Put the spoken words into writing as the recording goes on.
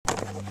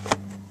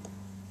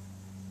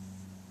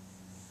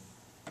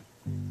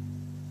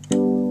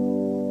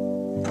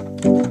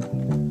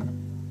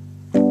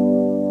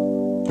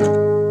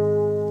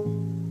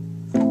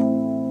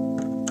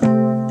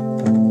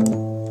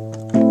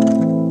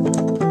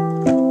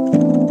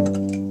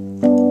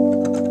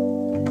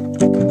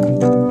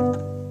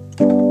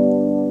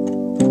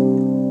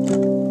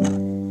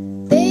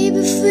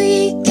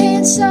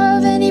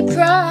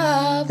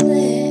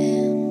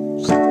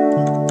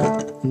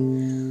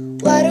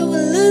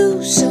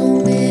so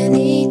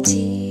many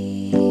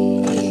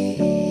tears.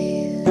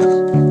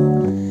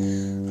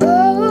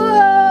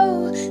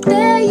 Oh,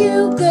 there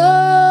you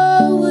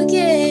go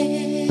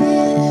again.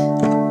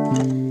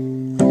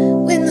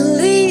 When the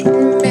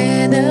leading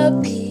man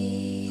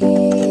appears,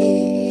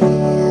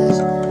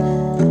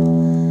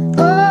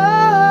 always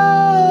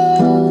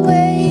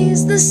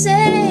the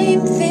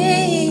same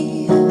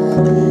thing.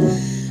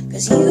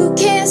 'Cause you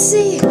can't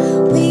see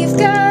we've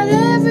got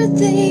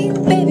everything,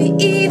 baby,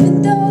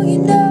 even though you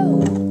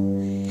know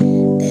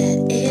that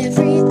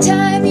every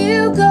time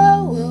you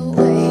go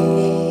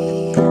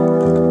away,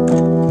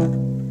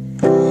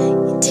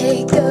 you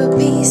take a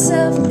piece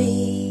of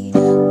me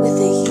with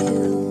you.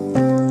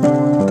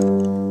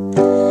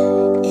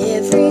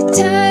 Every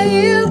time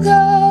you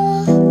go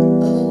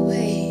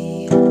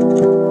away,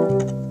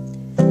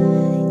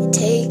 you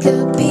take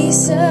a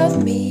piece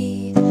of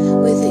me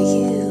with you.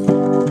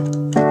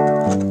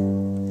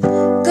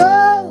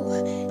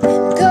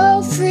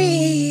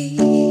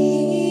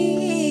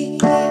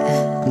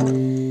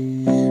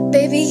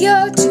 Baby,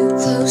 you're too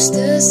close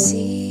to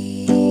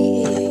see.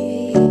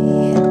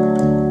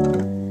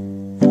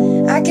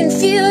 I can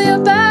feel your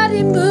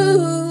body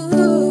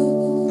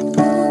move.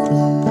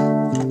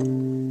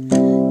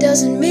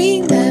 Doesn't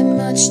mean that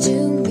much to